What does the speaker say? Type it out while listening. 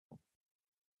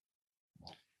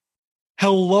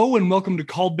Hello and welcome to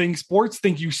Called Bang Sports.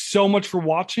 Thank you so much for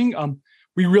watching.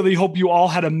 We really hope you all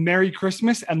had a Merry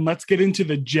Christmas, and let's get into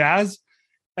the Jazz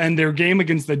and their game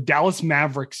against the Dallas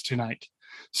Mavericks tonight.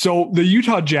 So the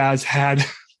Utah Jazz had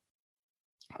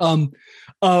a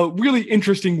really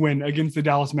interesting win against the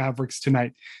Dallas Mavericks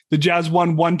tonight. The Jazz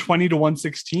won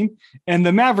 120-116, and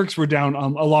the Mavericks were down a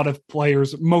lot of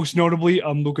players, most notably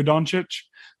Luka Doncic,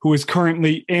 who is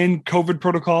currently in COVID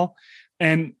protocol.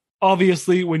 And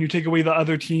obviously, when you take away the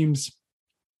other teams,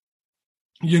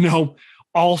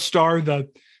 All-Star, the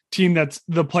team that's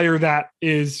the player that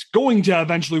is going to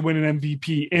eventually win an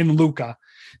MVP in Luka,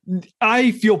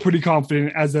 I feel pretty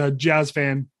confident as a Jazz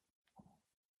fan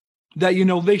that,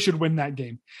 they should win that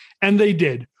game. And they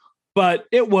did. But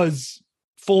it was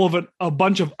full of a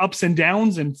bunch of ups and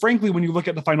downs. And frankly, when you look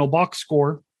at the final box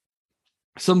score,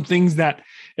 some things that,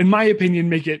 in my opinion,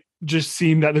 make it just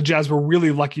seem that the Jazz were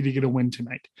really lucky to get a win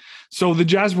tonight. So the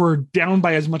Jazz were down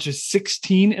by as much as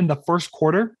 16 in the first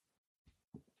quarter,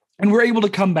 and were able to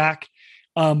come back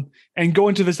and go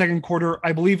into the second quarter,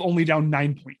 I believe, only down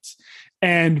 9 points,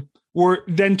 and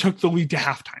then took the lead to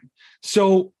halftime.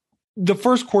 So the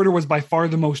first quarter was by far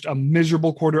the most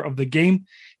miserable quarter of the game,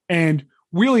 and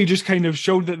really just kind of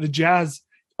showed that the Jazz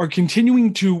are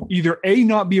continuing to either A,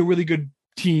 not be a really good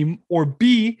team, or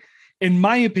B, in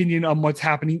my opinion, what's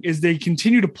happening is they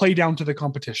continue to play down to the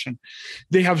competition.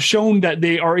 They have shown that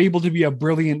they are able to be a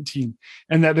brilliant team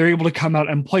and that they're able to come out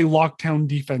and play lockdown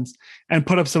defense and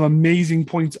put up some amazing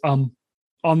points on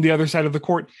the other side of the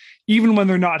court, even when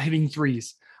they're not hitting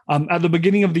threes. At the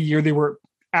beginning of the year, they were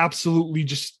absolutely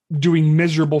just doing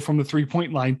miserable from the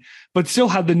three-point line, but still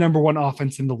had the number one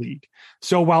offense in the league.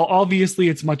 So while obviously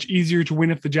it's much easier to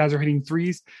win if the Jazz are hitting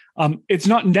threes, it's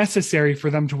not necessary for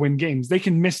them to win games. They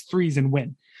can miss threes and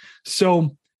win.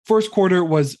 So first quarter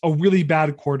was a really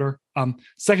bad quarter.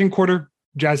 Second quarter,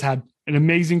 Jazz had an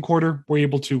amazing quarter, were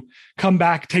able to come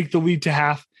back, take the lead to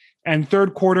half. And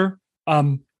third quarter,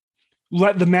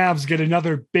 let the Mavs get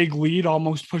another big lead,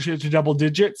 almost push it to double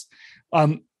digits,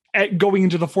 going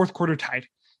into the fourth quarter tied.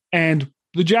 And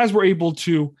the Jazz were able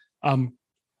to,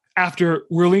 after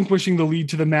relinquishing the lead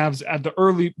to the Mavs at the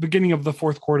early beginning of the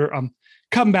fourth quarter,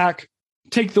 come back,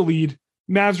 take the lead.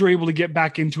 Mavs were able to get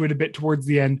back into it a bit towards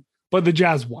the end, but the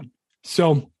Jazz won.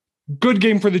 So good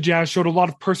game for the Jazz, showed a lot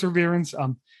of perseverance.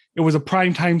 It was a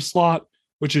prime time slot,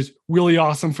 which is really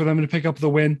awesome for them to pick up the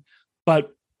win.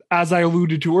 But as I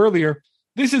alluded to earlier,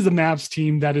 this is a Mavs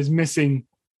team that is missing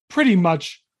pretty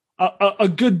much a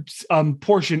good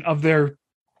portion of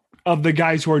the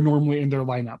guys who are normally in their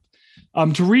lineup.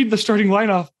 To read the starting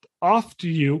lineup off to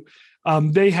you,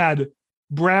 they had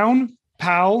Brown,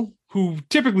 Powell, who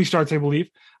typically starts, I believe,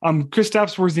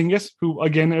 Kristaps Porzingis, who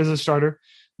again is a starter,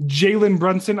 Jalen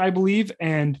Brunson, I believe,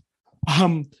 and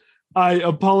I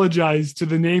apologize to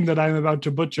the name that I'm about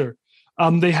to butcher.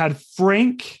 They had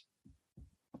Frank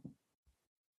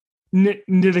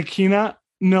Ntilikina.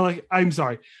 No, I'm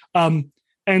sorry.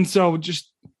 And so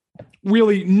just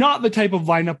really not the type of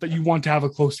lineup that you want to have a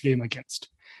close game against.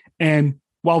 And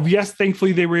while, yes,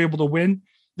 thankfully they were able to win,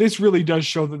 this really does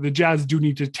show that the Jazz do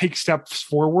need to take steps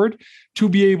forward to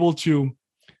be able to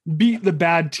beat the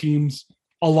bad teams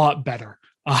a lot better.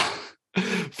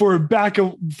 For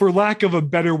lack of a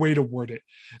better way to word it.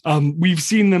 We've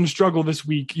seen them struggle this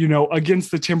week, against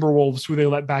the Timberwolves, who they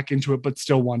let back into it, but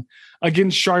still won,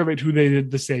 against Charlotte, who they did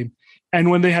the same. And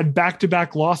when they had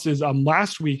back-to-back losses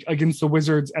last week against the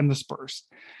Wizards and the Spurs,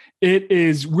 it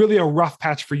is really a rough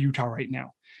patch for Utah right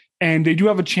now. And they do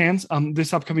have a chance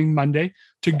this upcoming Monday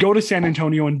to go to San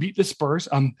Antonio and beat the Spurs,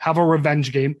 have a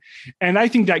revenge game. And I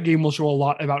think that game will show a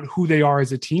lot about who they are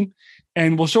as a team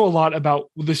and will show a lot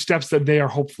about the steps that they are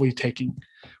hopefully taking.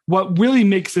 What really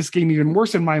makes this game even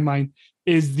worse in my mind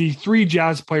is the three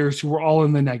Jazz players who were all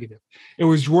in the negative. It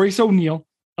was Royce O'Neal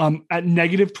at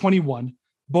 -21,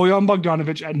 Bojan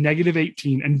Bogdanovic at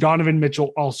 -18, and Donovan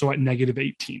Mitchell also at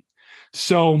 -18.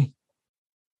 So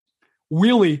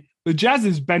really, the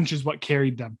Jazz's bench is what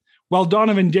carried them. While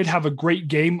Donovan did have a great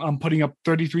game, putting up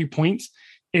 33 points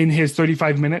in his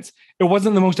 35 minutes, it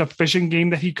wasn't the most efficient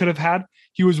game that he could have had.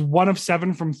 He was 1 of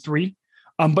 7 from 3,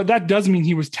 but that does mean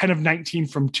he was 10 of 19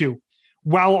 from 2,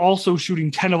 while also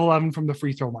shooting 10 of 11 from the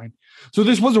free throw line. So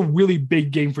this was a really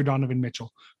big game for Donovan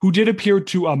Mitchell, who did appear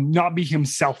to not be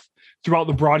himself throughout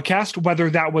the broadcast, whether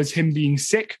that was him being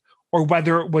sick or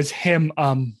whether it was him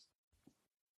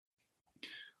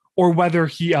or whether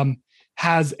he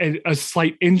has a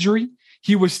slight injury.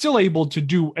 He was still able to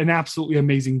do an absolutely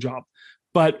amazing job.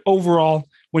 But overall,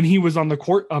 when he was on the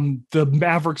court, the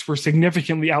Mavericks were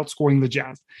significantly outscoring the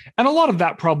Jazz. And a lot of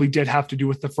that probably did have to do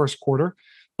with the first quarter.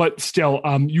 But still,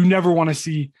 you never want to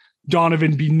see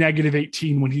Donovan be negative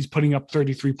 18 when he's putting up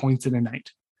 33 points in a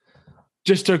night.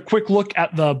 Just a quick look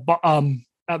at the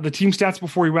team stats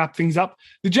before we wrap things up.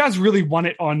 The Jazz really won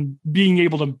it on being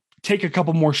able to take a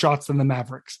couple more shots than the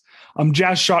Mavericks.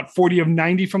 Jazz shot 40 of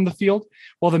 90 from the field,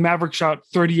 while the Mavericks shot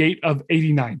 38 of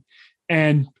 89.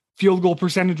 And field goal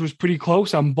percentage was pretty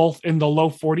close, both in the low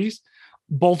 40s.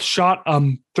 Both shot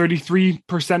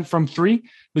 33% from three.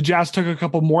 The Jazz took a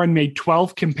couple more and made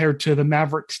 12 compared to the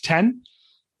Mavericks 10.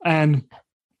 And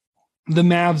the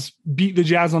Mavs beat the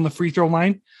Jazz on the free throw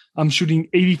line, shooting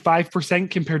 85%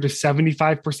 compared to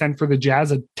 75% for the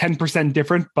Jazz, a 10%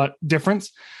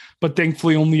 difference, but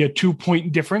thankfully only a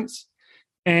 2-point difference.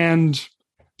 And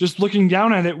just looking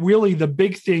down at it, really the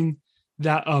big thing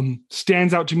that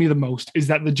stands out to me the most is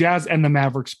that the Jazz and the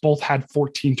Mavericks both had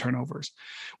 14 turnovers,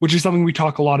 which is something we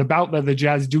talk a lot about, that the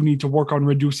Jazz do need to work on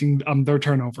reducing their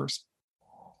turnovers.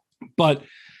 But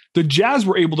the Jazz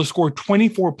were able to score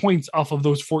 24 points off of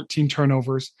those 14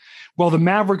 turnovers, while the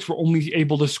Mavericks were only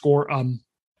able to score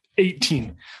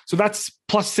 18. So that's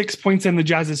plus 6 points in the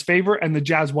Jazz's favor, and the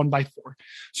Jazz won by 4.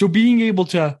 So being able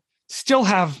to still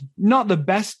have not the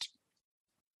best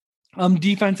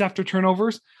defense after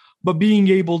turnovers, but being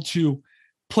able to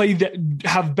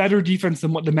have better defense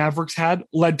than what the Mavericks had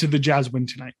led to the Jazz win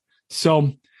tonight.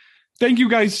 So thank you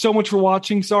guys so much for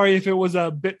watching. Sorry if it was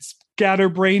a bit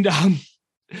scatterbrained,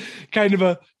 kind of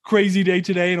a crazy day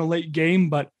today and a late game,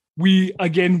 but we,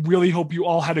 again, really hope you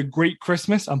all had a great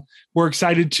Christmas. We're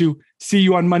excited to see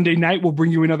you on Monday night. We'll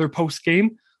bring you another post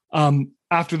game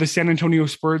after the San Antonio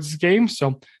Spurs game.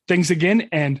 So thanks again,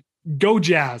 and go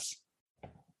Jazz.